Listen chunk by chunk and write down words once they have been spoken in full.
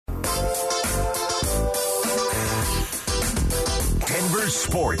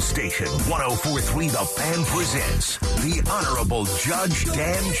sports station. 104.3 The Fan presents the Honorable Judge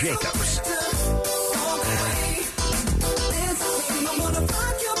Dan Jacobs.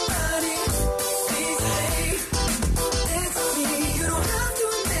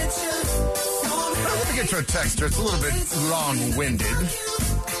 Let me get to a texter. It's a little bit long-winded,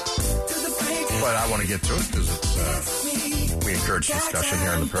 but I want to get to it because we encourage discussion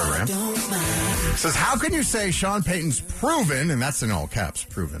here in the program. It says, how can you say Sean Payton's proven, and that's in all caps,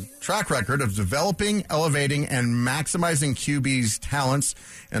 proven, track record of developing, elevating, and maximizing QB's talents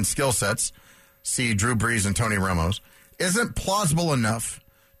and skill sets, see Drew Brees and Tony Romo, isn't plausible enough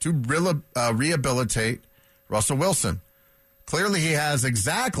to rehabilitate Russell Wilson? Clearly, he has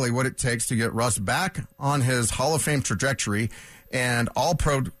exactly what it takes to get Russ back on his Hall of Fame trajectory and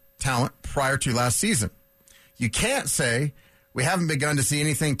all-pro talent prior to last season. You can't say we haven't begun to see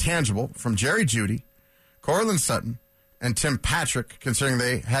anything tangible from Jerry Jeudy, Courtland Sutton, and Tim Patrick, considering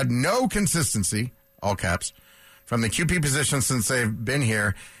they had no consistency, all caps, from the QB position since they've been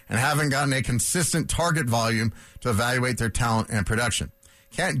here and haven't gotten a consistent target volume to evaluate their talent and production.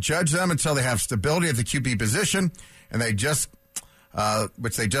 Can't judge them until they have stability at the QB position, and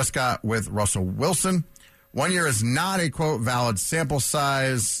which they just got with Russell Wilson. 1 year is not a, quote, valid sample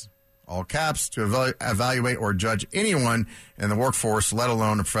size, all caps, to evaluate or judge anyone in the workforce, let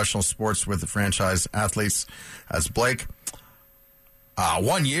alone in professional sports with the franchise athletes, as Blake.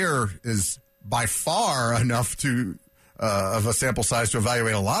 1 year is by far enough of a sample size to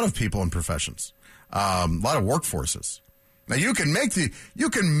evaluate a lot of people in professions, a lot of workforces. Now, you can make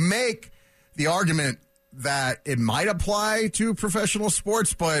the argument that it might apply to professional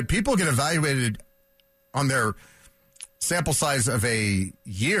sports, but people get evaluated on their sample size of a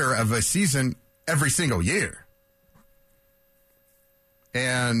year, of a season, every single year.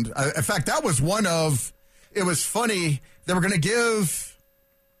 And in fact, that was it was funny. They were going to give,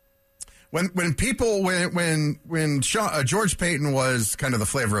 when George Payton was kind of the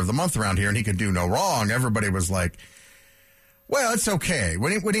flavor of the month around here and he could do no wrong, everybody was like, well, it's okay.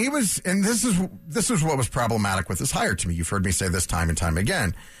 When he was, and this is what was problematic with his hire to me. You've heard me say this time and time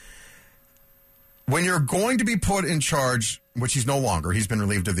again. When you're going to be put in charge, which he's no longer, he's been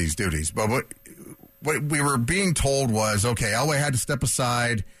relieved of these duties, but what we were being told was, okay, Elway had to step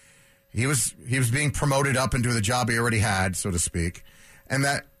aside. He was being promoted up into the job he already had, so to speak, and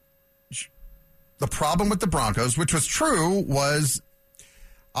that the problem with the Broncos, which was true, was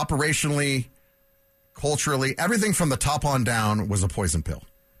operationally, culturally, everything from the top on down was a poison pill.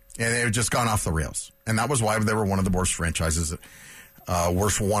 And they had just gone off the rails. And that was why they were one of the worst franchises,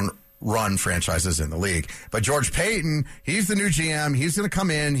 worst one-run franchises in the league. But George Payton, he's the new GM. He's going to come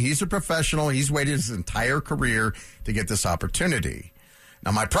in. He's a professional. He's waited his entire career to get this opportunity.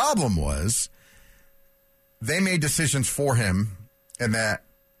 Now, my problem was they made decisions for him and that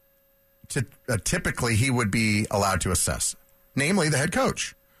typically he would be allowed to assess, namely the head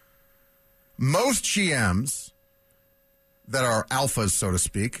coach. Most GMs that are alphas, so to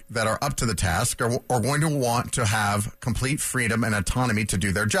speak, that are up to the task are going to want to have complete freedom and autonomy to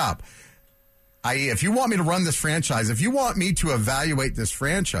do their job. I.e., if you want me to run this franchise, if you want me to evaluate this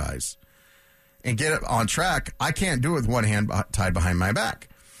franchise and get it on track, I can't do it with one hand tied behind my back.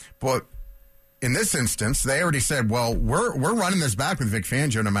 But in this instance, they already said, well, we're running this back with Vic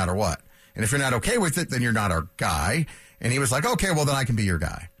Fangio no matter what. And if you're not okay with it, then you're not our guy. And he was like, okay, well, then I can be your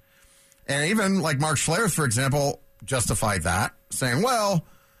guy. And even like Mark Schlereth, for example, justified that, saying, well,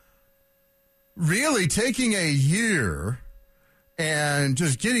 really taking a year and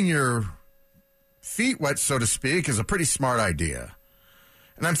just getting your feet wet, so to speak, is a pretty smart idea.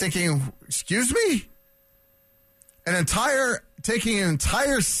 And I'm thinking, excuse me? Taking an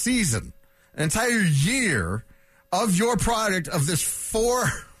entire season, an entire year of your product of this $4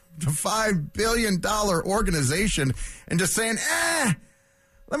 to $5 billion organization and just saying,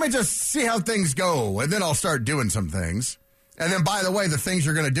 let me just see how things go, and then I'll start doing some things. And then, by the way, the things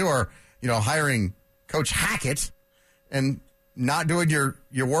you're going to do are, hiring Coach Hackett and not doing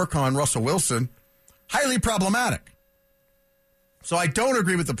your work on Russell Wilson. Highly problematic. So I don't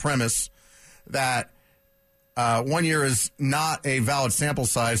agree with the premise that 1 year is not a valid sample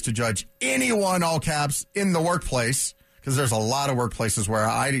size to judge anyone, all caps, in the workplace, because there's a lot of workplaces where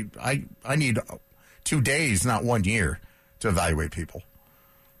I need 2 days, not 1 year, to evaluate people.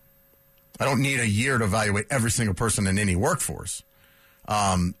 I don't need a year to evaluate every single person in any workforce.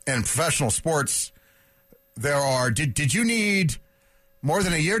 In professional sports, did you need more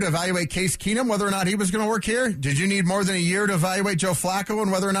than a year to evaluate Case Keenum, whether or not he was going to work here? Did you need more than a year to evaluate Joe Flacco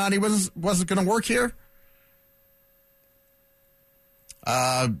and whether or not he wasn't going to work here?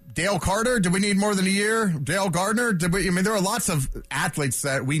 Dale Carter, did we need more than a year? Dale Gardner, there are lots of athletes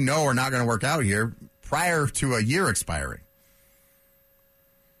that we know are not going to work out here prior to a year expiring.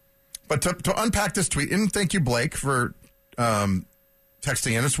 But to unpack this tweet, and thank you, Blake, for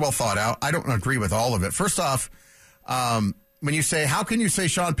texting in. It's well thought out. I don't agree with all of it. First off, when you say, how can you say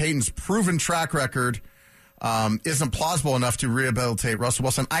Sean Payton's proven track record isn't plausible enough to rehabilitate Russell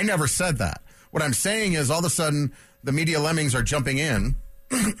Wilson? I never said that. What I'm saying is all of a sudden the media lemmings are jumping in,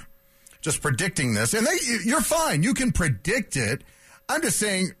 just predicting this. And you're fine. You can predict it. I'm just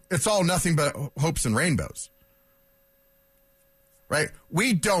saying it's all nothing but hopes and rainbows. Right?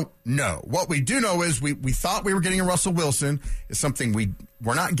 We don't know. What we do know is we thought we were getting a Russell Wilson. Is something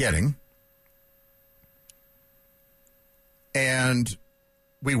we're not getting. And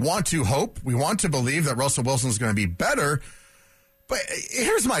we want to hope, we want to believe that Russell Wilson is going to be better. But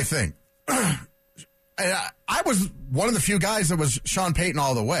here's my thing. I was one of the few guys that was Sean Payton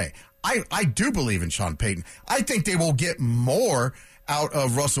all the way. I do believe in Sean Payton. I think they will get more out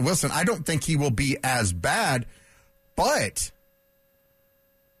of Russell Wilson. I don't think he will be as bad. But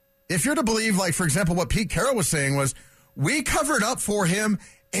if you're to believe, like, for example, what Pete Carroll was saying was, we covered up for him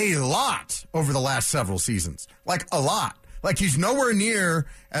a lot over the last several seasons. Like, a lot. Like, he's nowhere near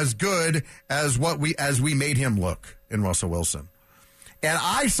as good as we made him look in Russell Wilson. And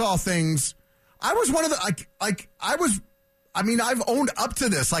I saw things. I was one of the, I've owned up to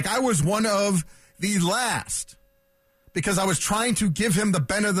this. Like, I was one of the last because I was trying to give him the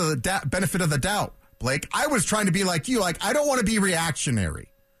benefit of the doubt, Blake. I was trying to be like you. Like, I don't want to be reactionary.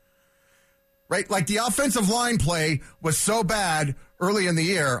 Right? Like, the offensive line play was so bad early in the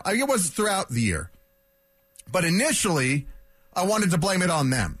year. It was throughout the year. But initially, I wanted to blame it on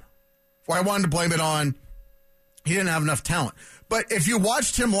them. Or I wanted to blame it on he didn't have enough talent. But if you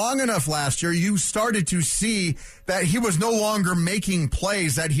watched him long enough last year, you started to see that he was no longer making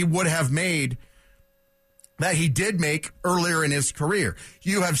plays that he would have made, that he did make earlier in his career.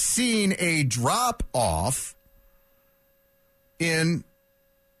 You have seen a drop-off in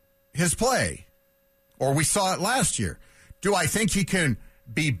his play. Or we saw it last year. Do I think he can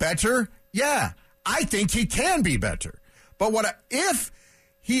be better? Yeah. I think he can be better. But if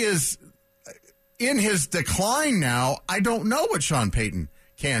he is in his decline now, I don't know what Sean Payton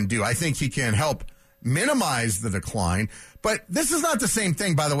can do. I think he can help minimize the decline. But this is not the same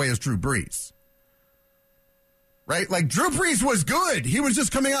thing, by the way, as Drew Brees. Right? Like, Drew Brees was good. He was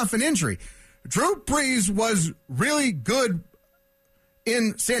just coming off an injury. Drew Brees was really good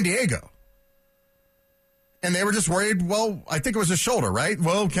in San Diego. And they were just worried, well, I think it was his shoulder, right?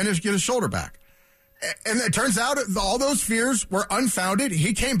 Well, can he get his shoulder back? And it turns out all those fears were unfounded.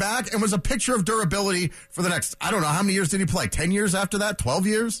 He came back and was a picture of durability for the next, I don't know, how many years did he play? 10 years after that? 12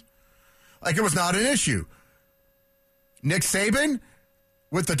 years? Like, it was not an issue. Nick Saban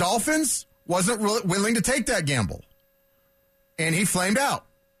with the Dolphins wasn't willing to take that gamble. And he flamed out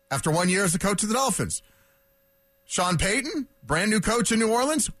after 1 year as the coach of the Dolphins. Sean Payton, brand new coach in New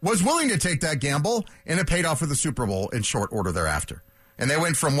Orleans, was willing to take that gamble, and it paid off with the Super Bowl in short order thereafter. And they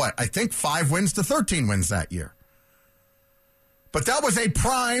went from, 5 wins to 13 wins that year. But that was a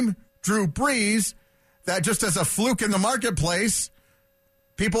prime Drew Brees that just as a fluke in the marketplace,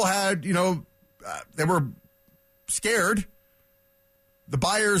 people had, they were scared. The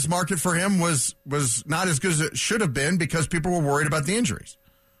buyer's market for him was not as good as it should have been because people were worried about the injuries.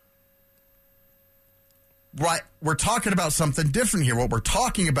 Right, we're talking about something different here. What we're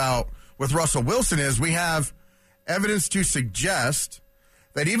talking about with Russell Wilson is we have evidence to suggest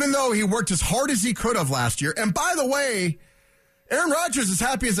that even though he worked as hard as he could have last year, and by the way, Aaron Rodgers is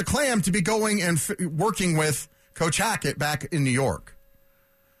happy as a clam to be going and working with Coach Hackett back in New York.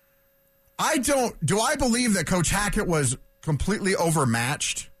 Do I believe that Coach Hackett was completely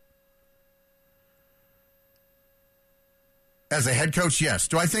overmatched as a head coach? Yes.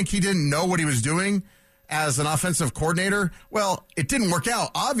 Do I think he didn't know what he was doing as an offensive coordinator? Well, it didn't work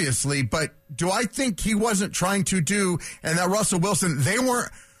out, obviously, but do I think he wasn't trying to do, and that Russell Wilson, they weren't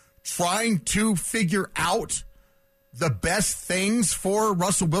trying to figure out the best things for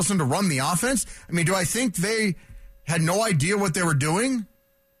Russell Wilson to run the offense? I mean, do I think they had no idea what they were doing?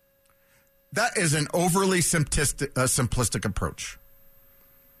 That is an overly simplistic approach,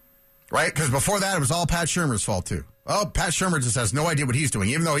 right? Because before that, it was all Pat Shurmur's fault, too. Oh, Pat Shurmur just has no idea what he's doing,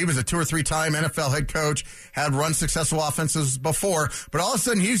 even though he was a 2 or 3 time NFL head coach, had run successful offenses before. But all of a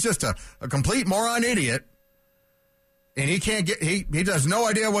sudden, he's just a complete moron idiot, and he has no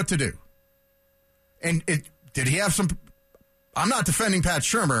idea what to do. And did he have some? I'm not defending Pat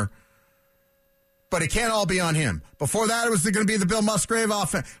Shurmur, but it can't all be on him. Before that, it was going to be the Bill Musgrave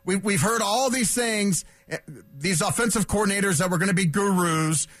offense. We've heard all these things, these offensive coordinators that were going to be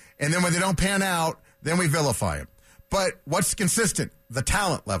gurus, and then when they don't pan out, then we vilify them. But what's consistent? The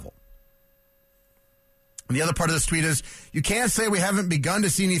talent level. And the other part of this tweet is, you can't say we haven't begun to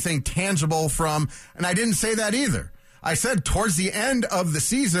see anything tangible from, and I didn't say that either. I said towards the end of the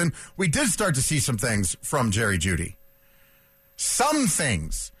season, we did start to see some things from Jerry Jeudy. Some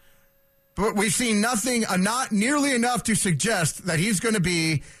things. But we've seen nothing, not nearly enough to suggest that he's going to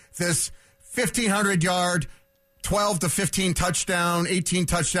be this 1,500-yard, 12 to 15 touchdown, 18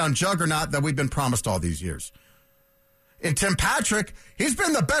 touchdown juggernaut that we've been promised all these years. And Tim Patrick, he's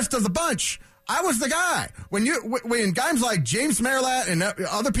been the best of the bunch. I was the guy. When guys like James Merrillat and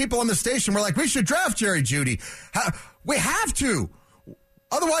other people on the station were like, we should draft Jerry Jeudy. We have to.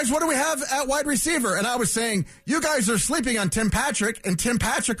 Otherwise, what do we have at wide receiver? And I was saying, you guys are sleeping on Tim Patrick, and Tim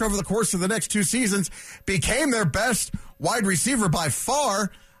Patrick over the course of the next 2 seasons became their best wide receiver by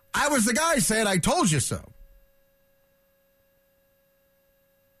far. I was the guy saying, I told you so.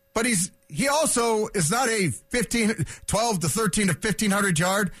 But he also is not a 12 to 13 to 1,500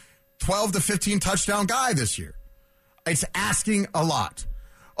 yard, 12 to 15 touchdown guy this year. It's asking a lot.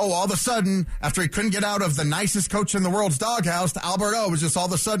 Oh, all of a sudden, after he couldn't get out of the nicest coach in the world's doghouse, Albert O was just all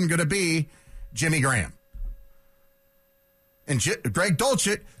of a sudden going to be Jimmy Graham. And Greg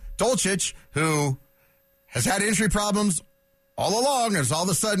Dulcich, who has had injury problems all along, is all of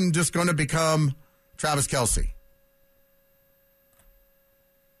a sudden just going to become Travis Kelce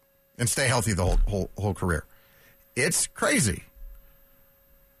and stay healthy the whole career. It's crazy.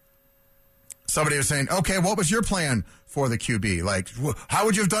 Somebody was saying, okay, what was your plan for the QB? Like, how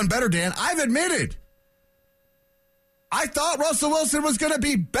would you have done better, Dan? I've admitted, I thought Russell Wilson was going to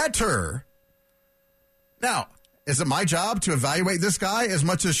be better. Now, is it my job to evaluate this guy as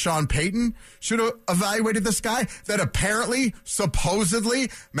much as Sean Payton should have evaluated this guy? That apparently, supposedly,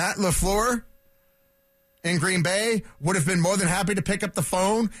 Matt LaFleur in Green Bay would have been more than happy to pick up the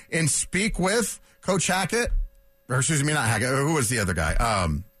phone and speak with Coach Hackett. Or excuse me, not Hackett. Who was the other guy?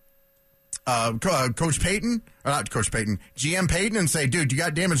 Coach Payton, or not Coach Payton, GM Payton, and say, dude, you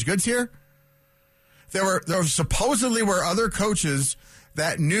got damaged goods here? There supposedly were other coaches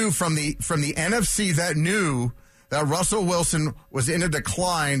that knew from the NFC that knew that Russell Wilson was in a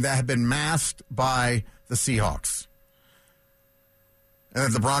decline that had been masked by the Seahawks. And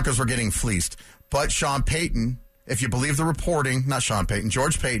that the Broncos were getting fleeced. But Sean Payton, if you believe the reporting, not Sean Payton,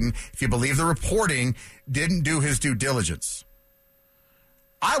 George Payton, if you believe the reporting, didn't do his due diligence.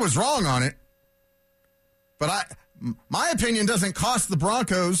 I was wrong on it, but my opinion doesn't cost the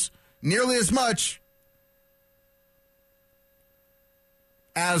Broncos nearly as much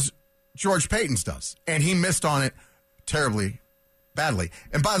as George Payton's does, and he missed on it terribly badly.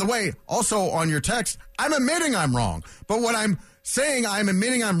 And by the way, also on your text, I'm admitting I'm wrong, but what I'm saying, I'm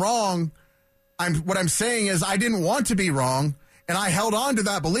admitting I'm wrong. What I'm saying is I didn't want to be wrong, and I held on to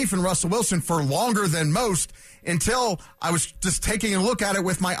that belief in Russell Wilson for longer than most, until I was just taking a look at it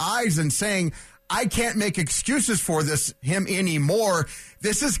with my eyes and saying, I can't make excuses for him anymore.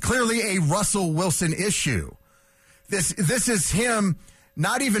 This is clearly a Russell Wilson issue. This is him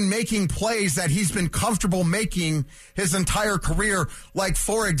not even making plays that he's been comfortable making his entire career. Like,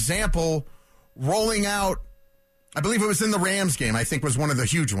 for example, rolling out, I believe it was in the Rams game, I think was one of the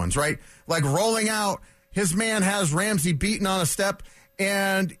huge ones, right? Like rolling out, his man has Ramsey beaten on a step,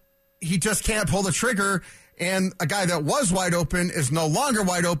 and he just can't pull the trigger. And a guy that was wide open is no longer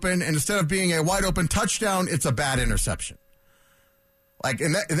wide open. And instead of being a wide open touchdown, it's a bad interception. Like,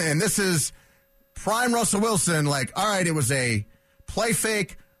 and this is prime Russell Wilson. Like, all right, it was a play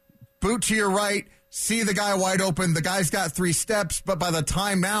fake, boot to your right, see the guy wide open. The guy's got 3 steps. But by the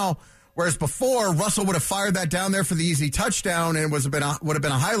time now, whereas before, Russell would have fired that down there for the easy touchdown, and would have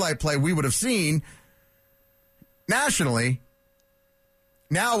been a highlight play we would have seen nationally.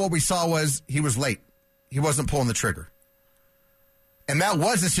 Now what we saw was he was late. He wasn't pulling the trigger. And that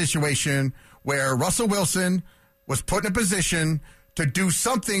was a situation where Russell Wilson was put in a position to do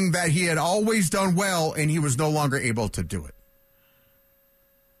something that he had always done well, and he was no longer able to do it.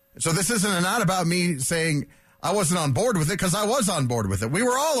 So this isn't not about me saying I wasn't on board with it, because I was on board with it. We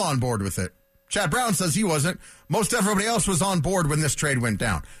were all on board with it. Chad Brown says he wasn't. Most everybody else was on board when this trade went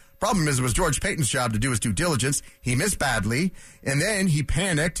down. Problem is, it was George Payton's job to do his due diligence. He missed badly, and then he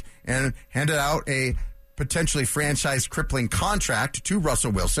panicked and handed out a potentially franchise-crippling contract to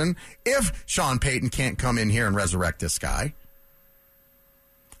Russell Wilson if Sean Payton can't come in here and resurrect this guy.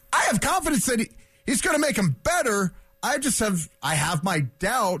 I have confidence that he's going to make him better. I have my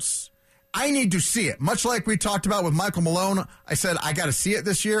doubts. I need to see it. Much like we talked about with Michael Malone, I said, I got to see it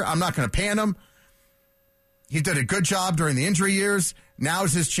this year. I'm not going to pan him. He did a good job during the injury years. Now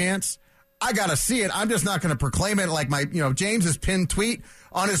is his chance. I got to see it. I'm just not going to proclaim it like James's pinned tweet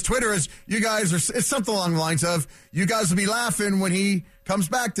on his Twitter is, it's something along the lines of, you guys will be laughing when he comes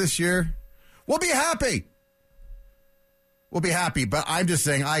back this year. We'll be happy. We'll be happy. But I'm just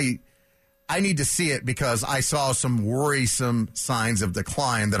saying I need to see it because I saw some worrisome signs of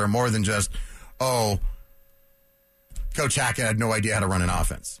decline that are more than just, Coach Hackett had no idea how to run an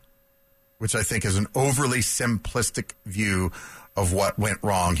offense, which I think is an overly simplistic view of what went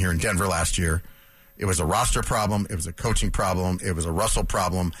wrong here in Denver last year. It was a roster problem. It was a coaching problem. It was a Russell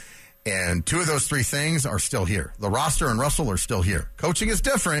problem. And 2 of those 3 things are still here. The roster and Russell are still here. Coaching is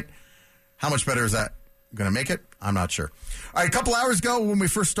different. How much better is that going to make it? I'm not sure. All right, a couple hours ago when we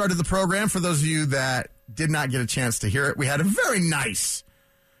first started the program, for those of you that did not get a chance to hear it, we had a very nice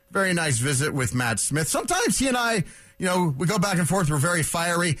visit with Matt Smith. Sometimes he and I, we go back and forth. We're very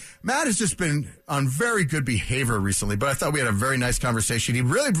fiery. Matt has just been on very good behavior recently, but I thought we had a very nice conversation. He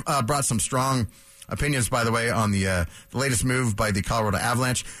really brought some strong opinions, by the way, on the latest move by the Colorado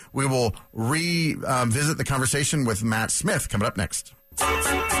Avalanche. We will revisit the conversation with Matt Smith coming up next.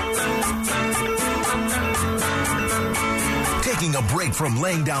 Taking a break from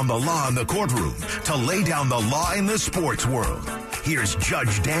laying down the law in the courtroom to lay down the law in the sports world. Here's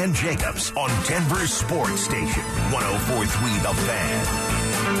Judge Dan Jacobs on Denver's sports station, 104.3 The Fan.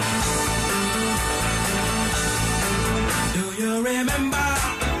 Do you remember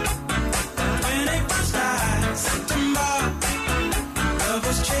when it was like September? Love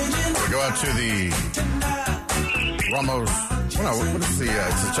was changing. We go out to the Ramos. What is is it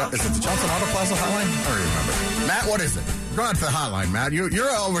the Johnson Auto Plaza hotline? I don't remember. Matt, what is it? Go out to the hotline, Matt. You're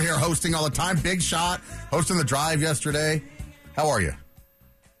over here hosting all the time. Big shot, hosting the drive yesterday. How are you?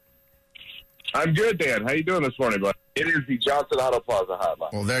 I'm good, Dan. How you doing this morning, bud? It is the Johnson Auto Plaza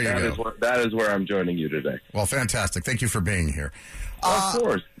hotline. Well, there you go. That is where I'm joining you today. Well, fantastic. Thank you for being here. Of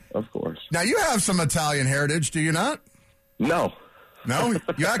course. Now, you have some Italian heritage, do you not? No. No?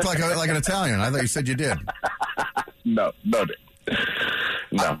 You act like an Italian. I thought you said you did. No,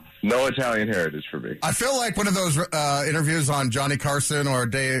 no Italian heritage for me. I feel like one of those interviews on Johnny Carson or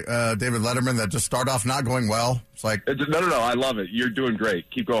David Letterman that just start off not going well. It's like no. I love it. You're doing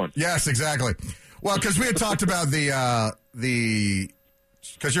great. Keep going. Yes, exactly. Well, because we had talked about because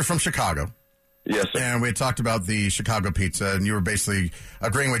you're from Chicago. Yes, sir. And we had talked about the Chicago pizza, and you were basically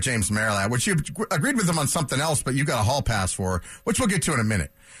agreeing with James Marilat, which you agreed with him on something else, but you got a hall pass for, which we'll get to in a minute.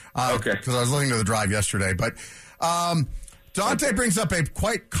 Okay. Because I was listening to the drive yesterday. But Dante brings up a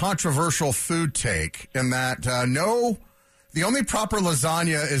quite controversial food take in that, the only proper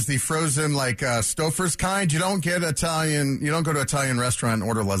lasagna is the frozen, Stouffer's kind. You don't go to an Italian restaurant and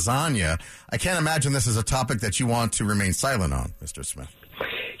order lasagna. I can't imagine this is a topic that you want to remain silent on, Mr. Smith.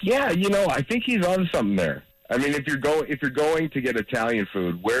 Yeah, I think he's on something there. I mean, if you're going to get Italian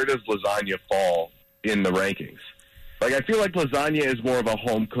food, where does lasagna fall in the rankings? Like, I feel like lasagna is more of a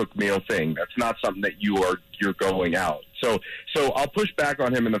home cooked meal thing. That's not something that you're going out. So I'll push back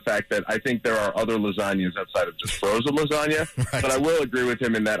on him in the fact that I think there are other lasagnas outside of just frozen lasagna. Right. But I will agree with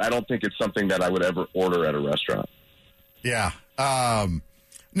him in that I don't think it's something that I would ever order at a restaurant. Yeah.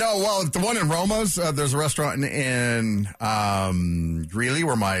 No, well, the one in Roma's, there's a restaurant in Greeley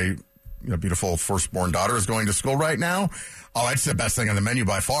where my beautiful firstborn daughter is going to school right now. Oh, it's the best thing on the menu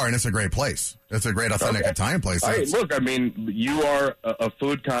by far, and it's a great place. It's a great, authentic Italian place. Look, I mean, you are a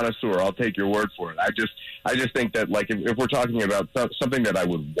food connoisseur. I'll take your word for it. I just think that, if we're talking about something that I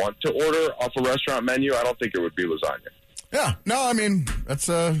would want to order off a restaurant menu, I don't think it would be lasagna. Yeah, no, I mean that's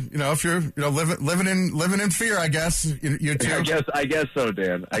if you're living in fear, I guess you too. I guess so,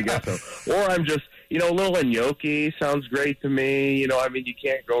 Dan. I guess so. Or I'm just a little gnocchi sounds great to me. I mean, you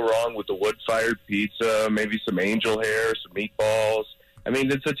can't go wrong with the wood-fired pizza. Maybe some angel hair, some meatballs. I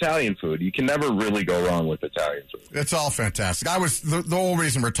mean, it's Italian food. You can never really go wrong with Italian food. It's all fantastic. The whole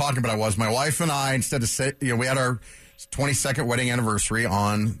reason we're talking about it was my wife and I, instead of we had our 22nd wedding anniversary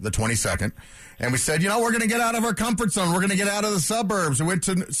on the 22nd. And we said, we're going to get out of our comfort zone. We're going to get out of the suburbs. We went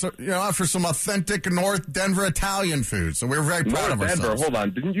to, for some authentic North Denver Italian food. So we were very proud of ourselves. Hold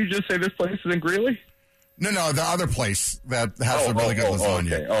on. Didn't you just say this place is in Greeley? No, the other place that has a really good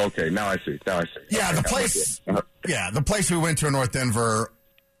lasagna. Okay. Now I see. Yeah, okay, the place. The place we went to in North Denver.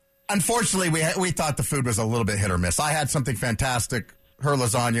 Unfortunately, we thought the food was a little bit hit or miss. I had something fantastic. Her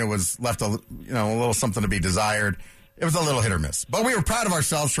lasagna was left a little something to be desired. It was a little hit or miss, but we were proud of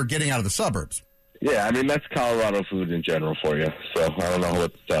ourselves for getting out of the suburbs. Yeah, I mean, that's Colorado food in general for you, so I don't know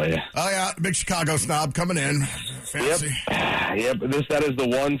what to tell you. Oh, yeah, big Chicago snob coming in. Fancy. Yep, that is the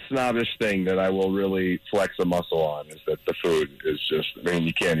one snobbish thing that I will really flex a muscle on, is that the food is just,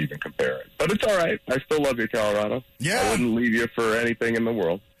 you can't even compare it. But it's all right. I still love you, Colorado. Yeah. I wouldn't leave you for anything in the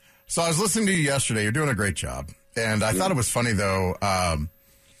world. So I was listening to you yesterday. You're doing a great job. And I thought it was funny, though,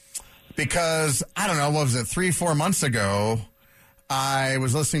 because, I don't know, what was it, 3-4 months ago, I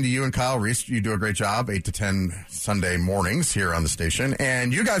was listening to you and Kyle Reese. You do a great job, 8 to 10 Sunday mornings here on the station.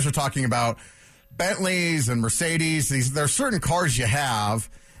 And you guys were talking about Bentleys and Mercedes. There are certain cars you have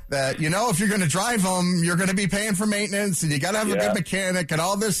that, if you're going to drive them, you're going to be paying for maintenance, and you got to have a good mechanic and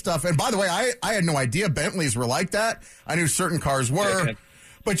all this stuff. And by the way, I had no idea Bentleys were like that. I knew certain cars were.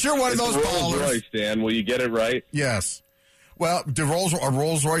 But you're one of those Rolls Royce, Dan. Will you get it right? Yes. Well,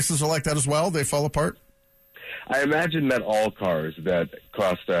 Rolls Royces are like that as well? They fall apart? I imagine that all cars that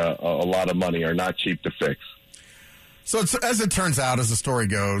cost a lot of money are not cheap to fix. So as it turns out, as the story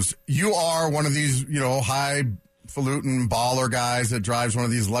goes, you are one of these, highfalutin baller guys that drives one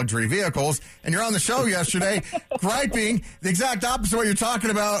of these luxury vehicles, and you're on the show yesterday griping the exact opposite of what you're talking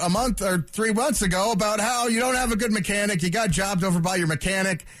about a month or 3 months ago about how you don't have a good mechanic. You got jobbed over by your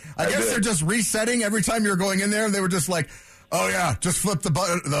mechanic. I guess they're just resetting every time you're going in there. They were just like, oh yeah, just flip the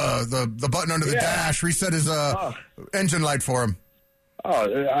button, the button under the dash, reset his engine light for him. Oh,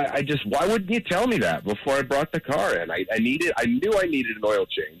 why wouldn't you tell me that before I brought the car in? I knew I needed an oil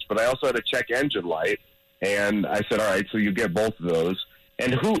change, but I also had a check engine light, and I said, all right, so you get both of those.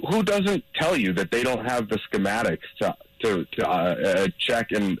 And who doesn't tell you that they don't have the schematics to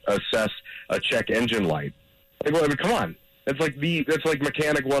check and assess a check engine light? Come on, that's like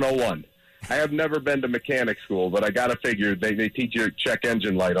mechanic 101. I have never been to mechanic school, but I got to figure they teach you check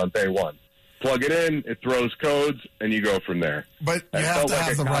engine light on day one. Plug it in, it throws codes, and you go from there. But you have to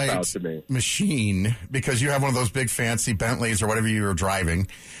have the right machine because you have one of those big fancy Bentleys or whatever you were driving,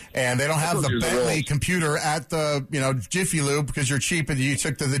 and they don't have the Bentley computer at the Jiffy Lube because you're cheap and you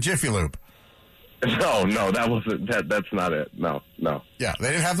took to the Jiffy Lube. No, that wasn't that's not it. No. Yeah,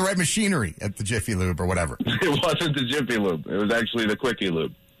 they didn't have the right machinery at the Jiffy Lube or whatever. It wasn't the Jiffy Lube. It was actually the Quickie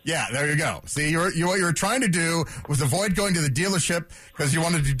Lube. Yeah, there you go. See, what you were trying to do was avoid going to the dealership because you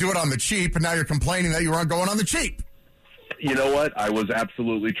wanted to do it on the cheap, and now you're complaining that you weren't going on the cheap. You know what? I was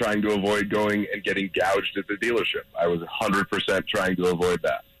absolutely trying to avoid going and getting gouged at the dealership. I was 100% trying to avoid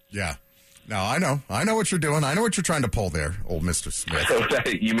that. Yeah. No, I know. I know what you're doing. I know what you're trying to pull there, old Mr. Smith.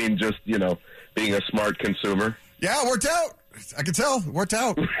 You mean just, being a smart consumer? Yeah, it worked out. I can tell. It worked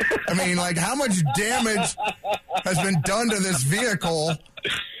out. I mean, how much damage has been done to this vehicle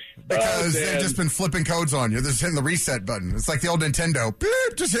because they've just been flipping codes on you. They're just hitting the reset button. It's like the old Nintendo.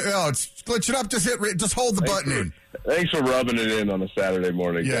 Beep, just hit, it's glitching up. Just hold the button in. Thanks for rubbing it in on a Saturday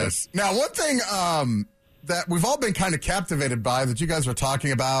morning. Yes. Guys. Now, one thing that we've all been kind of captivated by that you guys were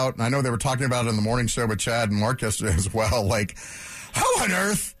talking about, and I know they were talking about it in the morning show with Chad and Mark yesterday as well, how on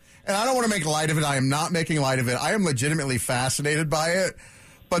earth? And I don't want to make light of it. I am not making light of it. I am legitimately fascinated by it.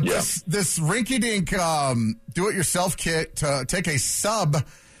 But this rinky-dink do-it-yourself kit to take a sub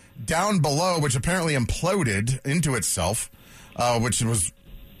down below, which apparently imploded into itself, which was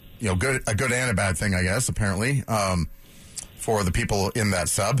a good and a bad thing, I guess, apparently, for the people in that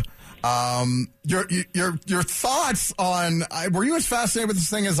sub. Your thoughts on, were you as fascinated with this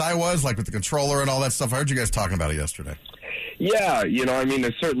thing as I was, with the controller and all that stuff? I heard you guys talking about it yesterday. Yeah,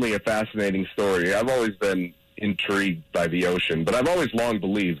 it's certainly a fascinating story. I've always been intrigued by the ocean, but I've always long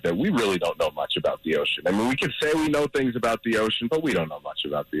believed that we really don't know much about the ocean. I mean, we could say we know things about the ocean, but we don't know much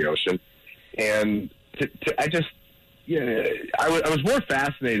about the ocean. And I was more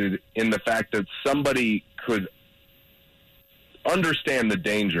fascinated in the fact that somebody could understand the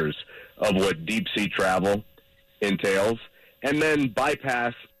dangers of what deep sea travel entails and then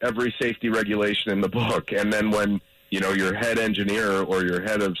bypass every safety regulation in the book. And then when your head engineer or your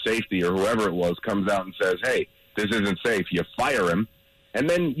head of safety or whoever it was comes out and says, hey, this isn't safe, you fire him. And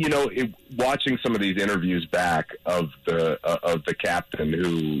then, watching some of these interviews back of the captain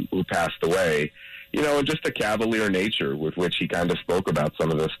who passed away, and just the cavalier nature with which he kind of spoke about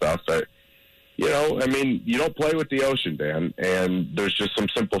some of this stuff. That, you don't play with the ocean, Dan, and there's just some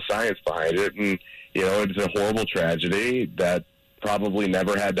simple science behind it. And, it's a horrible tragedy that probably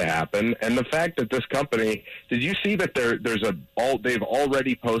never had to happen. And the fact that this company, did you see that they've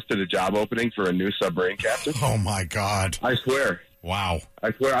already posted a job opening for a new submarine captain? Oh my God. I swear. Wow.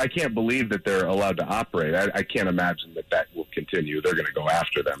 I swear, I can't believe that they're allowed to operate. I can't imagine that will continue. They're going to go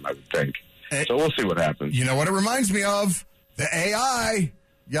after them, I would think. So we'll see what happens. You know what it reminds me of? The AI.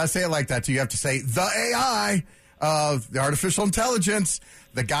 You got to say it like that, too. You have to say the AI, the artificial intelligence.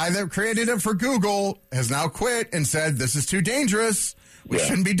 The guy that created it for Google has now quit and said, this is too dangerous. We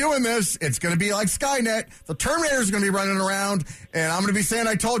shouldn't be doing this. It's going to be like Skynet. The Terminator is going to be running around, and I'm going to be saying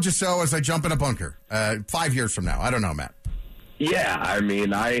I told you so as I jump in a bunker 5 years from now. I don't know, Matt. Yeah,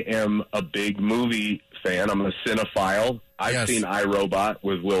 I am a big movie fan. I'm a cinephile. I've seen iRobot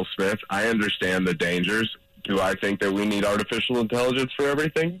with Will Smith. I understand the dangers. Do I think that we need artificial intelligence for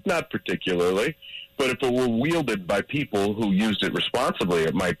everything? Not particularly. But if it were wielded by people who used it responsibly,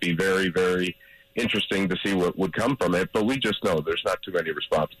 it might be very, very interesting to see what would come from it. But we just know there's not too many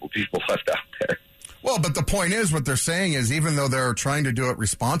responsible people left out there. Well, but the point is, what they're saying is, even though they're trying to do it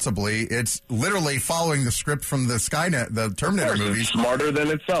responsibly, it's literally following the script from the Skynet, the Terminator movies. It's smarter than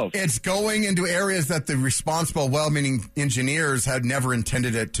itself. It's going into areas that the responsible, well-meaning engineers had never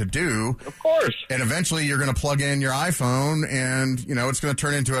intended it to do. Of course. And eventually you're going to plug in your iPhone and, it's going to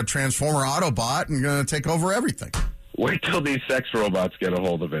turn into a Transformer Autobot and going to take over everything. Wait till these sex robots get a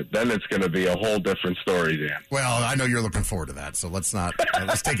hold of it. Then it's going to be a whole different story, Dan. Well, I know you're looking forward to that, so let's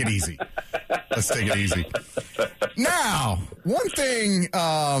take it easy. Let's take it easy. Now, one thing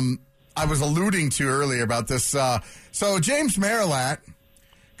I was alluding to earlier about this. So James Merilatt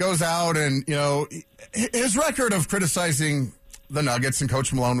goes out and, his record of criticizing the Nuggets and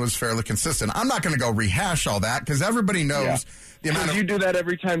Coach Malone was fairly consistent. I'm not going to go rehash all that because everybody knows the amount of... You do that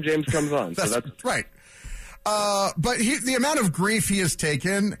every time James comes on. That's right. But the amount of grief he has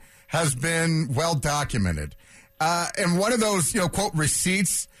taken has been well documented. And one of those, quote,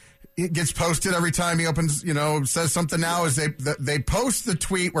 receipts it gets posted every time he opens, says something now is they post the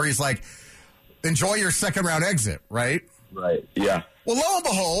tweet where he's like, enjoy your second round exit, right? Right, yeah. Well, lo and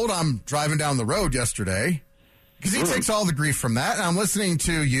behold, I'm driving down the road yesterday because he takes all the grief from that. And I'm listening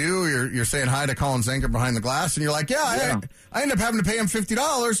to you. You're saying hi to Colin Zanker behind the glass. And you're like, I end up having to pay him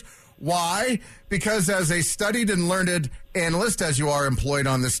 $50. Why? Because as a studied and learned analyst, as you are employed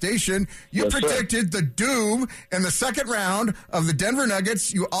on this station, you predicted the doom in the second round of the Denver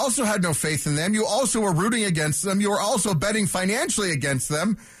Nuggets. You also had no faith in them. You also were rooting against them. You were also betting financially against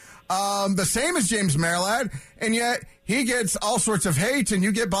them. The same as James Merilatt, and yet he gets all sorts of hate, and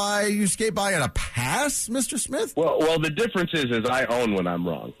you skate by at a pass, Mr. Smith? Well, the difference is I own when I'm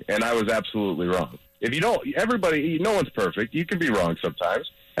wrong, and I was absolutely wrong. If you don't, no one's perfect. You can be wrong sometimes.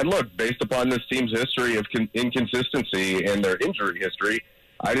 And look, based upon this team's history of inconsistency and their injury history,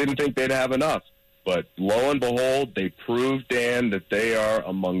 I didn't think they'd have enough. But lo and behold, they proved, Dan, that they are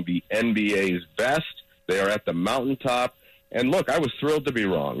among the NBA's best. They are at the mountaintop. And look, I was thrilled to be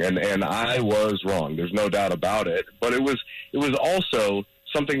wrong, and I was wrong. There's no doubt about it. But it was also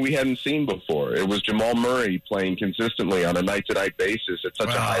something we hadn't seen before. It was Jamal Murray playing consistently on a night-to-night basis at such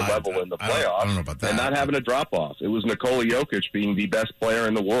a high level in the playoffs, I don't know about that, and not having a drop-off. It was Nikola Jokic being the best player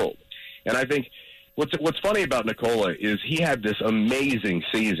in the world. And I think what's funny about Nikola is he had this amazing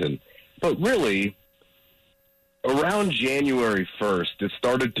season, but really, around January 1st, it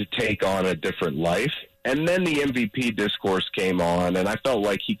started to take on a different life. And then the MVP discourse came on, and I felt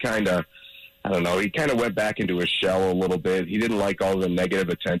like he kind of went back into his shell a little bit. He didn't like all the negative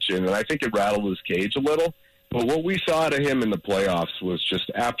attention, and I think it rattled his cage a little. But what we saw out of him in the playoffs was just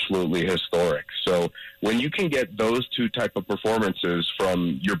absolutely historic. So when you can get those two type of performances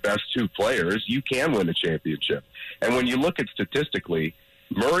from your best two players, you can win a championship. And when you look at statistically,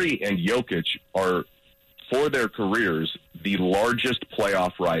 Murray and Jokic are, for their careers, the largest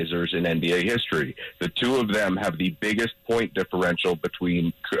playoff risers in NBA history. The two of them have the biggest point differential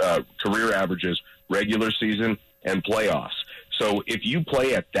between career averages, regular season, and playoffs. So if you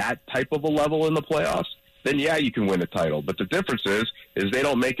play at that type of a level in the playoffs, then yeah, you can win a title. But the difference is they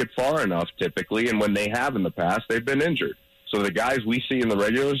don't make it far enough typically, and when they have in the past, they've been injured. So the guys we see in the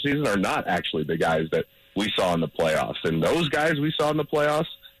regular season are not actually the guys that we saw in the playoffs. And those guys we saw in the playoffs,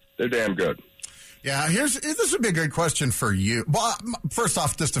 they're damn good. Yeah, this would be a good question for you. Well, first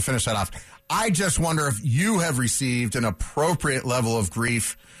off, just to finish that off, I just wonder if you have received an appropriate level of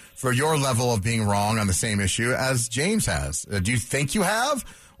grief for your level of being wrong on the same issue as James has. Do you think you have,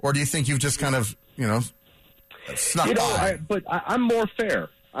 or do you think you've just kind of, snuck by? I'm more fair.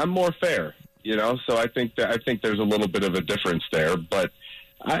 So I think there's a little bit of a difference there, but.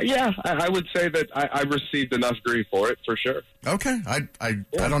 I would say that I received enough grief for it, for sure. Okay. I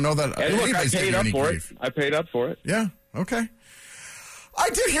don't know that. And look, I paid up for it. I paid up for it. Yeah. Okay. I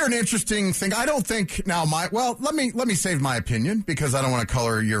did hear an interesting thing. I don't think now let me save my opinion because I don't want to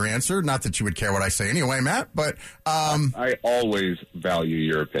color your answer. Not that you would care what I say anyway, Matt, but I always value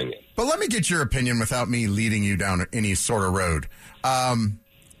your opinion. But let me get your opinion without me leading you down any sort of road.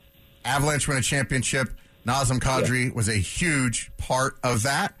 Avalanche win a championship. Nazem Kadri was a huge part of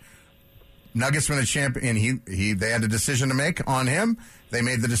that. Nuggets win a champion, and they had a decision to make on him. They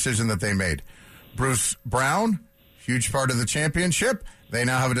made the decision that they made. Bruce Brown, huge part of the championship. They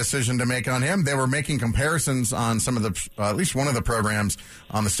now have a decision to make on him. They were making comparisons on some of the, at least one of the programs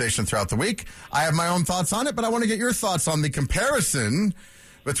on the station throughout the week. I have my own thoughts on it, but I want to get your thoughts on the comparison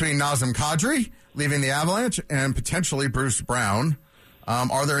between Nazem Kadri leaving the Avalanche, and potentially Bruce Brown.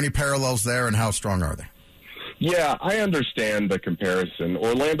 Are there any parallels there, and how strong are they? Yeah, I understand the comparison.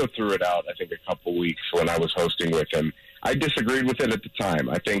 Orlando threw it out, I think, a couple weeks when I was hosting with him. I disagreed with it at the time.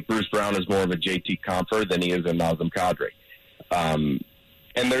 I think Bruce Brown is more of a JT Compher than he is a Nazem Kadri.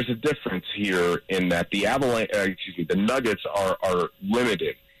 And there's a difference here in that the Nuggets are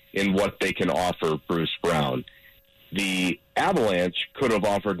limited in what they can offer Bruce Brown. The Avalanche could have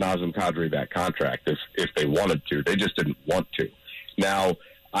offered Nazem Kadri that contract if they wanted to. They just didn't want to. Now,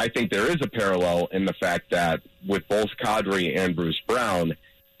 I think there is a parallel in the fact that with both Kadri and Bruce Brown,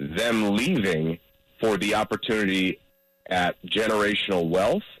 them leaving for the opportunity at generational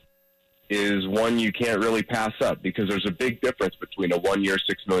wealth is one you can't really pass up, because there's a big difference between a 1-year, $6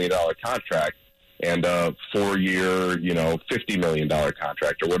 million contract and a 4-year, $50 million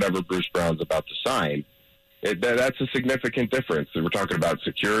contract or whatever Bruce Brown's about to sign. That's a significant difference. We're talking about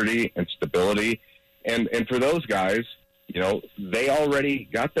security and stability. And for those guys, they already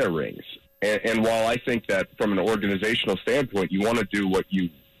got their rings. And while I think that from an organizational standpoint, you want to do what you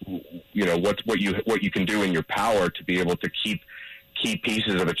can do in your power to be able to keep key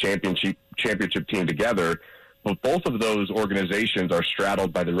pieces of a championship team together, but both of those organizations are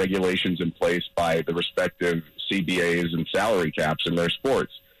straddled by the regulations in place by the respective CBAs and salary caps in their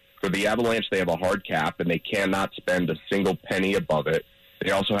sports. For the Avalanche, they have a hard cap, and they cannot spend a single penny above it.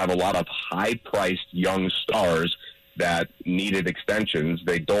 They also have a lot of high-priced young stars that needed extensions.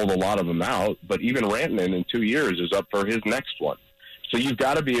 They doled a lot of them out, but even Rantanen in 2 years is up for his next one. So you've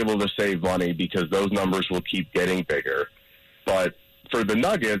got to be able to save money, because those numbers will keep getting bigger. But for the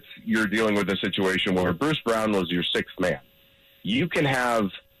Nuggets, you're dealing with a situation where Bruce Brown was your sixth man. You can have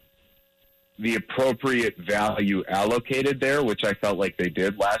the appropriate value allocated there, which I felt like they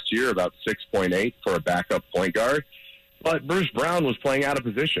did last year, about 6.8 for a backup point guard. But Bruce Brown was playing out of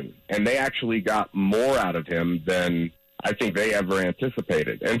position, and they actually got more out of him than I think they ever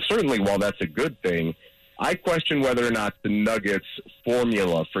anticipated. And certainly, while that's a good thing, I question whether or not the Nuggets'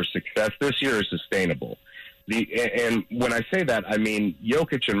 formula for success this year is sustainable. And when I say that, I mean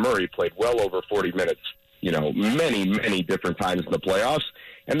Jokic and Murray played well over 40 minutes, many, many different times in the playoffs,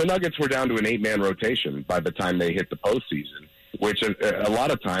 and the Nuggets were down to an 8-man rotation by the time they hit the postseason, which a lot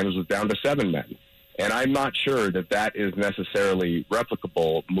of times was down to 7 men. And I'm not sure that is necessarily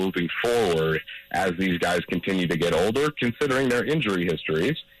replicable moving forward as these guys continue to get older, considering their injury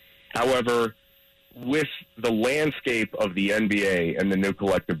histories. However, with the landscape of the NBA and the new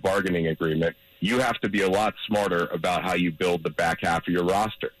collective bargaining agreement, you have to be a lot smarter about how you build the back half of your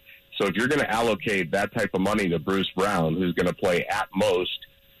roster. So if you're going to allocate that type of money to Bruce Brown, who's going to play at most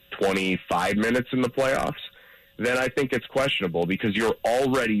 25 minutes in the playoffs, then I think it's questionable, because you're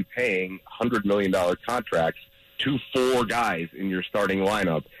already paying $100 million contracts to 4 guys in your starting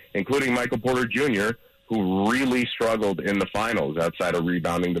lineup, including Michael Porter Jr., who really struggled in the finals outside of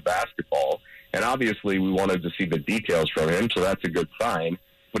rebounding the basketball. And obviously we wanted to see the details from him, so that's a good sign.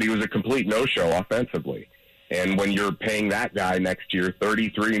 But he was a complete no-show offensively. And when you're paying that guy next year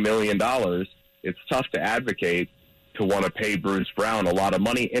 $33 million, it's tough to advocate to want to pay Bruce Brown a lot of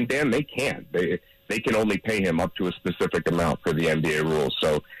money. And, Dan, they can't. They can only pay him up to a specific amount for the NBA rules.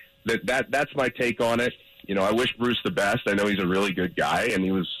 So that's my take on it. I wish Bruce the best. I know he's a really good guy, and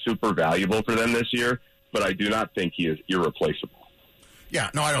he was super valuable for them this year, but I do not think he is irreplaceable. Yeah,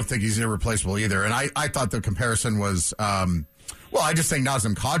 no, I don't think he's irreplaceable either. And I thought the comparison was, I just think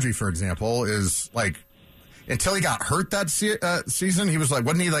Nazem Kadri, for example, is like, until he got hurt that season, he was like,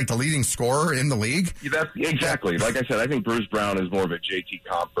 wasn't he like the leading scorer in the league? Yeah, exactly. Like I said, I think Bruce Brown is more of a JT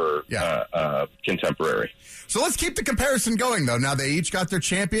Compher contemporary. So let's keep the comparison going, though. Now, they each got their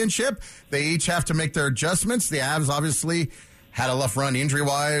championship. They each have to make their adjustments. The Avs obviously had a rough run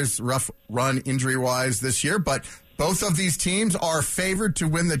injury-wise this year, but both of these teams are favored to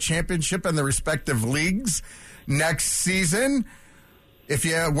win the championship in the respective leagues next season. If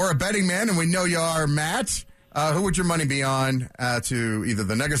you were a betting man, and we know you are, Matt, who would your money be on to either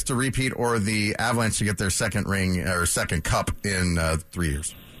the Nuggets to repeat or the Avalanche to get their second ring or second cup in 3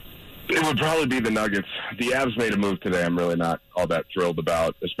 years? It would probably be the Nuggets. The Avs made a move today I'm really not all that thrilled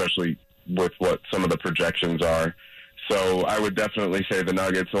about, especially with what some of the projections are. So I would definitely say the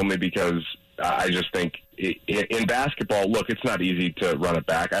Nuggets, only because I just think in basketball, look, it's not easy to run it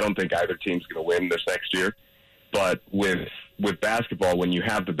back. I don't think either team's going to win this next year. But with basketball, when you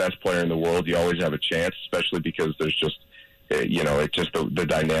have the best player in the world, you always have a chance, especially because there's just, it's just the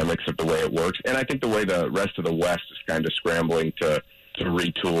dynamics of the way it works. And I think the way the rest of the West is kind of scrambling to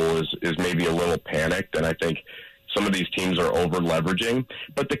retool is maybe a little panicked. And I think some of these teams are over-leveraging.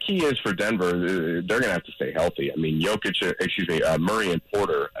 But the key is for Denver, they're going to have to stay healthy. I mean, Murray and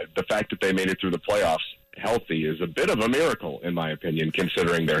Porter, the fact that they made it through the playoffs healthy is a bit of a miracle, in my opinion,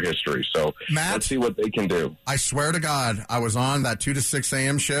 considering their history. So Matt, let's see what they can do. I swear to God, I was on that 2 to 6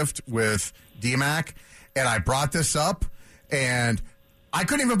 a.m. shift with DMAC, and I brought this up, and I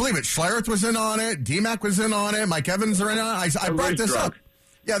couldn't even believe it. Schlereth was in on it. DMAC was in on it. Mike Evans are in on it. I brought this up.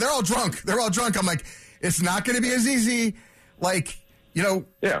 Yeah, they're all drunk. I'm like, it's not going to be as easy. Like,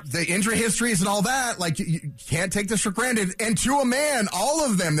 the injury histories and all that, like, you can't take this for granted. And to a man, all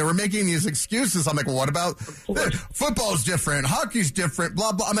of them, they were making these excuses. I'm like, well, what about football's different, hockey's different,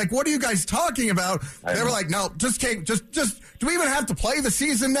 blah, blah. I'm like, what are you guys talking about? They were like, no, just do we even have to play the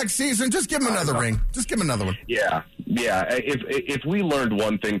season next season? Just give them another ring. Just give them another one. Yeah. If we learned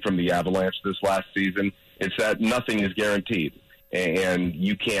one thing from the Avalanche this last season, it's that nothing is guaranteed. And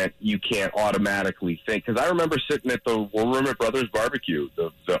you can't automatically think, because I remember sitting at the Wilmer Brothers barbecue,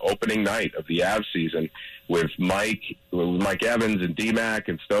 the opening night of the Avs season, with Mike Evans and DMAC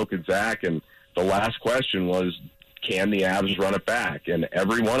and Stoke and Zach, and the last question was, can the Avs run it back? And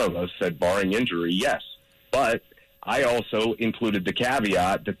every one of us said, barring injury, yes. But I also included the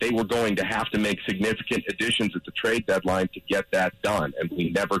caveat that they were going to have to make significant additions at the trade deadline to get that done, and we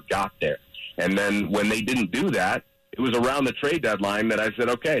never got there. And then when they didn't do that, it was around the trade deadline that I said,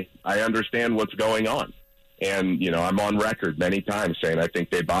 okay, I understand what's going on. And, I'm on record many times saying I think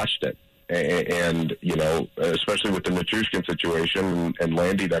they botched it. And especially with the Nichushkin situation and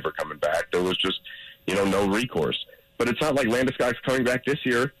Landy never coming back, there was just, no recourse. But it's not like Landeskog's coming back this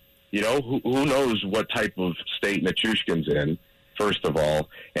year. Who knows what type of state Nichushkin's in, first of all.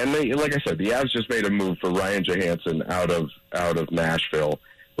 And they, like I said, the Avs just made a move for Ryan Johansson out of Nashville,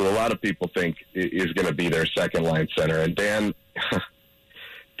 who a lot of people think is going to be their second-line center. And Dan,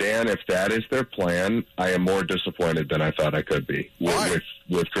 if that is their plan, I am more disappointed than I thought I could be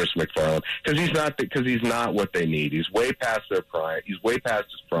with Chris McFarland, because he's not what they need. He's way past their prime. He's way past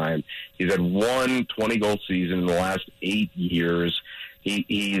his prime. He's had one 20-goal season in the last 8 years.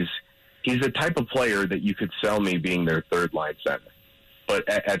 He's the type of player that you could sell me being their third-line center. But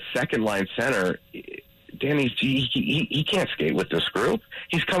at second-line center, Danny, he can't skate with this group.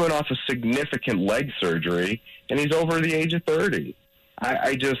 He's coming off a significant leg surgery, and he's over the age of 30.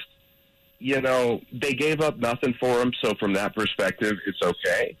 I just, they gave up nothing for him, so from that perspective, it's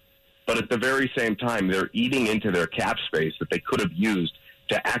okay. But at the very same time, they're eating into their cap space that they could have used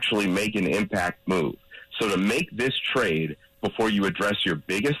to actually make an impact move. So to make this trade before you address your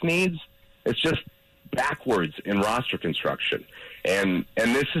biggest needs, it's just backwards in roster construction. And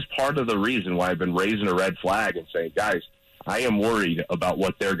this is part of the reason why I've been raising a red flag and saying, guys, I am worried about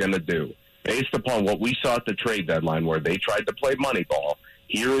what they're going to do. Based upon what we saw at the trade deadline where they tried to play Moneyball,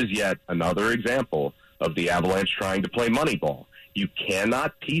 here is yet another example of the Avalanche trying to play Moneyball. You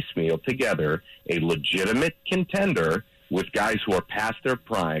cannot piecemeal together a legitimate contender with guys who are past their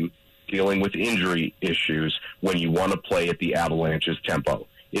prime dealing with injury issues when you want to play at the Avalanche's tempo.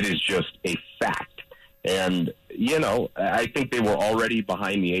 It is just a fact. And, I think they were already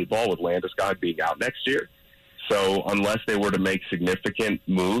behind the 8 ball with Landeskog being out next year. So unless they were to make significant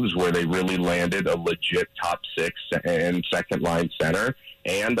moves where they really landed a legit top 6 and second-line center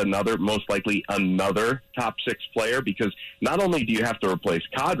and most likely another top 6 player, because not only do you have to replace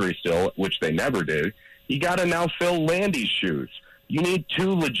Kadri still, which they never did, you got to now fill Landy's shoes. You need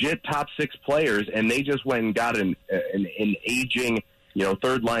 2 legit top 6 players, and they just went and got an aging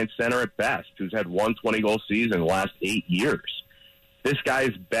third-line center at best, who's had one 20-goal season in the last 8 years. This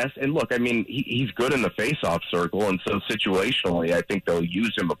guy's best, and look, I mean, he's good in the face-off circle, and so situationally, I think they'll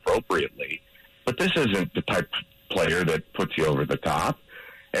use him appropriately. But this isn't the type of player that puts you over the top.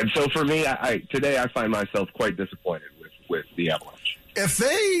 And so for me, today I find myself quite disappointed with the Avalanche.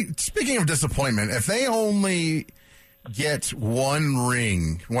 Speaking of disappointment, if they only get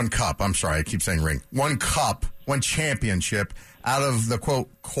one cup, I'm sorry, I keep saying ring, one cup, one championship out of the, quote,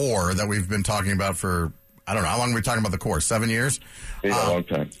 core that we've been talking about for, I don't know, how long are we talking about the core? 7 years? Yeah, a long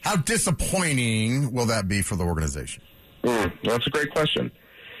time. How disappointing will that be for the organization? That's a great question.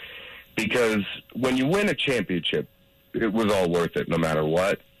 Because when you win a championship, it was all worth it no matter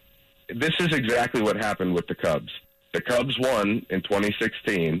what. This is exactly what happened with the Cubs. The Cubs won in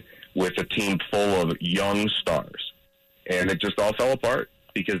 2016 with a team full of young stars. And it just all fell apart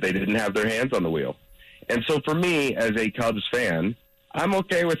because they didn't have their hands on the wheel. And so for me, as a Cubs fan, I'm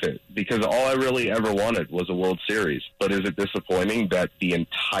okay with it because all I really ever wanted was a World Series. But is it disappointing that the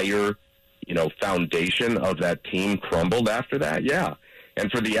entire, foundation of that team crumbled after that? Yeah. And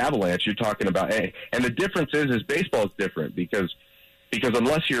for the Avalanche, you're talking about, and the difference is baseball is different because Because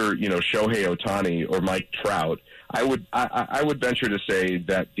unless you're, Shohei Ohtani or Mike Trout, I would venture to say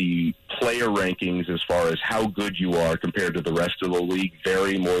that the player rankings as far as how good you are compared to the rest of the league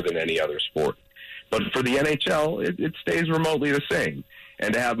vary more than any other sport. But for the NHL, it stays remotely the same.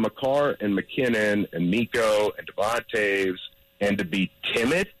 And to have McCarr and McKinnon and Mikko and Devon and to be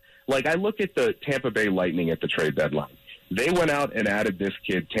timid, like I look at the Tampa Bay Lightning at the trade deadline. They went out and added this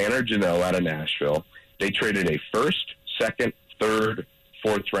kid, Tanner Jeannot, out of Nashville. They traded a first, second, third,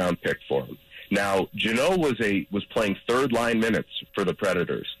 fourth-round pick for him. Now, Jeannot was playing third-line minutes for the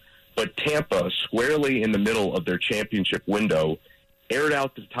Predators, but Tampa, squarely in the middle of their championship window, aired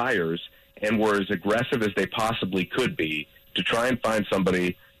out the tires and were as aggressive as they possibly could be to try and find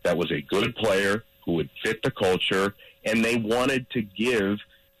somebody that was a good player who would fit the culture, and they wanted to give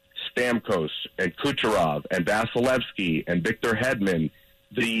Stamkos and Kucherov and Vasilevsky and Victor Hedman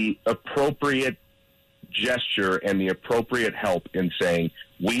the appropriate gesture and the appropriate help in saying,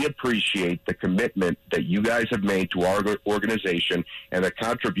 we appreciate the commitment that you guys have made to our organization and the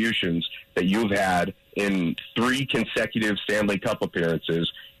contributions that you've had in 3 consecutive Stanley Cup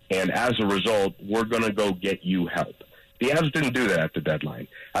appearances, and as a result, we're going to go get you help. The Avs didn't do that at the deadline.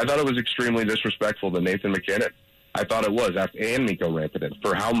 I thought it was extremely disrespectful to Nathan McKinnon. I thought it was, and Mikko Rantanen,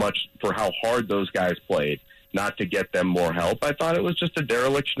 for how hard those guys played not to get them more help. I thought it was just a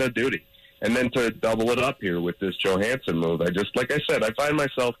dereliction of duty. And then to double it up here with this Johansson move, like I said, I find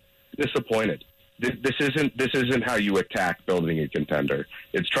myself disappointed. This isn't how you attack building a contender.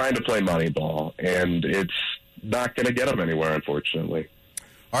 It's trying to play Moneyball, and it's not going to get them anywhere, unfortunately.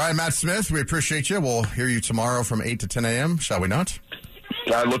 All right, Matt Smith, we appreciate you. We'll hear you tomorrow from 8 to 10 a.m., shall we not?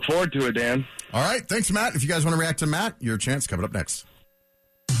 I look forward to it, Dan. All right, thanks, Matt. If you guys want to react to Matt, your chance coming up next.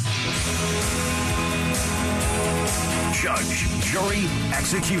 Judge, jury,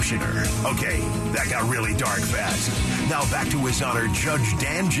 executioner. Okay, that got really dark fast. Now back to His Honor Judge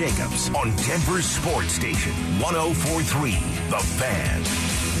Dan Jacobs on Denver's Sports Station, 104.3 The Fan.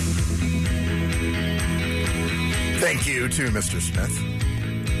 Thank you to Mr. Smith.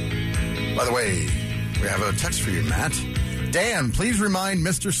 By the way, we have a text for you, Matt. Dan, please remind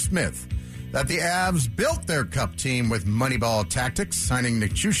Mr. Smith that the Avs built their cup team with Moneyball tactics, signing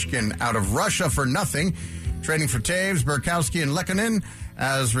Nichushkin out of Russia for nothing, trading for Taves, Burkowski, and Lehkonen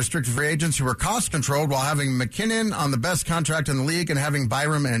as restricted free agents who were cost-controlled while having McKinnon on the best contract in the league and having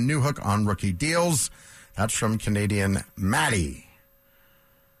Byram and Newhook on rookie deals. That's from Canadian Matty.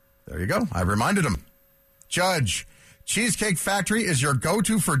 There you go. I reminded him. Judge, Cheesecake Factory is your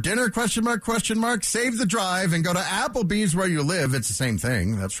go-to for dinner, question mark. Save the drive and go to Applebee's where you live. It's the same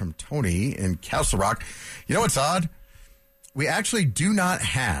thing. That's from Tony in Castle Rock. You know what's odd? We actually do not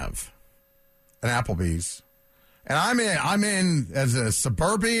have an Applebee's. And I'm in as a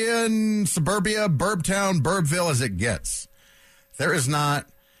suburbia, Burbtown, Burbville as it gets. There is not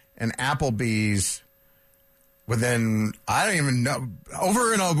an Applebee's within, I don't even know,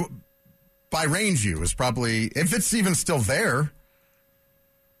 over in by Rangeview is probably, if it's even still there,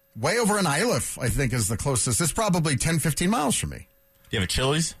 way over in Iliff, I think, is the closest. It's probably 10, 15 miles from me. Do you have a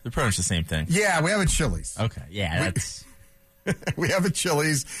Chili's? They're pretty much the same thing. Yeah, we have a Chili's. Okay, yeah, that's... We have a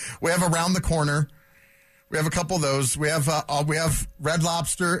Chili's. We have Around the Corner. We have a couple of those. We have Red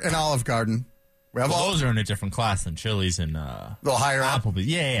Lobster and Olive Garden. We have those are in a different class than Chili's and little higher up. Applebee's.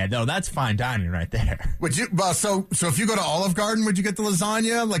 Yeah, no, that's fine dining right there. Would you? So if you go to Olive Garden, would you get the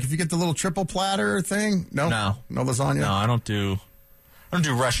lasagna? Like if you get the little triple platter thing? No lasagna. No, I don't do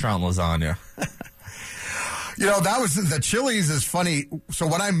restaurant lasagna. You know, that was the Chili's is funny. So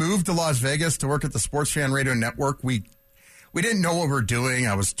when I moved to Las Vegas to work at the Sports Fan Radio Network, we didn't know what we were doing.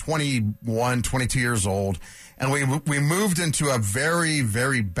 I was 21, 22 years old, and we moved into a very,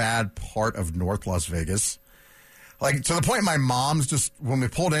 very bad part of North Las Vegas. Like, to the point my mom's just, when we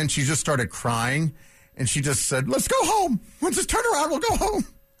pulled in, she just started crying, and she just said, let's go home. We'll just turn around, we'll go home.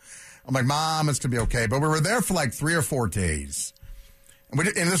 I'm like, Mom, it's going to be okay. But we were there for like 3 or 4 days. And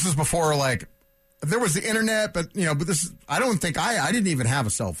this was before, like, there was the internet, but, I don't think, I didn't even have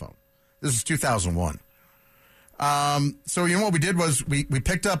a cell phone. This is 2001. So what we did was we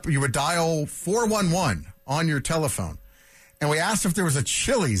picked up, you would dial 411 on your telephone, and we asked if there was a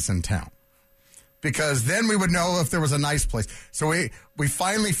Chili's in town, because then we would know if there was a nice place. So we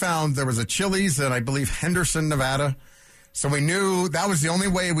finally found there was a Chili's in, I believe, Henderson, Nevada. So we knew that was the only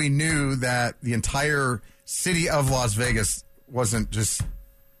way we knew that the entire city of Las Vegas wasn't just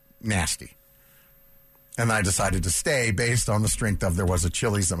nasty. And I decided to stay based on the strength of there was a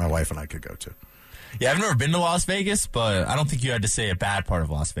Chili's that my wife and I could go to. Yeah, I've never been to Las Vegas, but I don't think you had to say a bad part of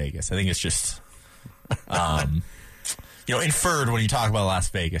Las Vegas. I think it's just, inferred when you talk about Las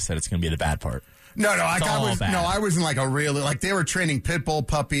Vegas that it's going to be the bad part. No, It's all bad. I was in like a really, like they were training pit bull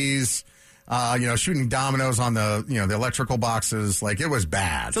puppies, shooting dominoes on the, the electrical boxes. Like it was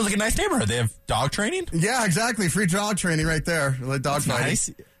bad. Sounds like a nice neighborhood. They have dog training? Yeah, exactly. Free dog training right there. Dog fighting. Nice.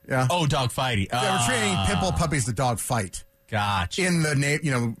 Yeah. Oh, dog fighting. They were training pit bull puppies to dog fight. Gotcha. In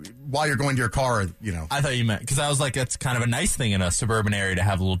the while you're going to your car, I thought you meant, because I was like, that's kind of a nice thing in a suburban area to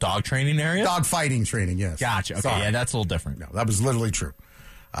have a little dog training area. Dog fighting training, yes. Gotcha. Okay, Sorry. yeah, that's a little different. No, that was literally true.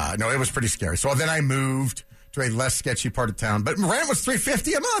 No, it was pretty scary. So then I moved to a less sketchy part of town. But rent was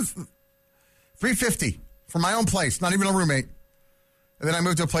 $350 a month. $350 for my own place, not even a roommate. And then I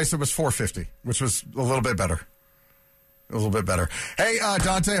moved to a place that was $450, which was a little bit better. A little bit better. Hey,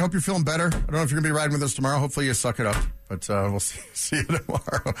 Dante, I hope you're feeling better. I don't know if you're going to be riding with us tomorrow. Hopefully you suck it up. But we'll see you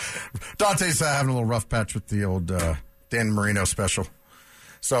tomorrow. Dante's having a little rough patch with the old Dan Marino special.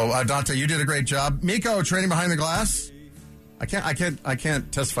 So, Dante, you did a great job. Miko, training behind the glass. I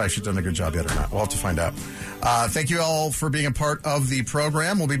can't testify she's done a good job yet or not. We'll have to find out. Thank you all for being a part of the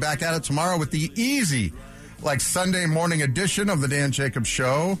program. We'll be back at it tomorrow with the easy, Sunday morning edition of the Dan Jacobs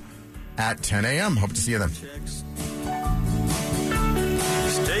Show at 10 a.m. Hope to see you then.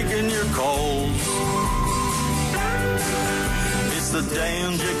 He's taking your calls. It's the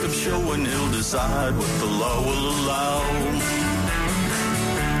Dan Jacobs Show, and he'll decide what the law will allow.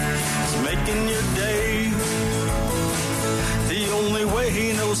 He's making your day the only way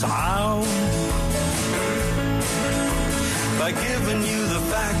he knows how. By giving you the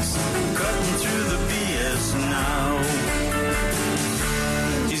facts, cutting through the BS now.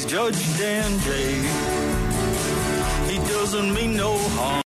 He's Judge Dan J. He doesn't mean no harm.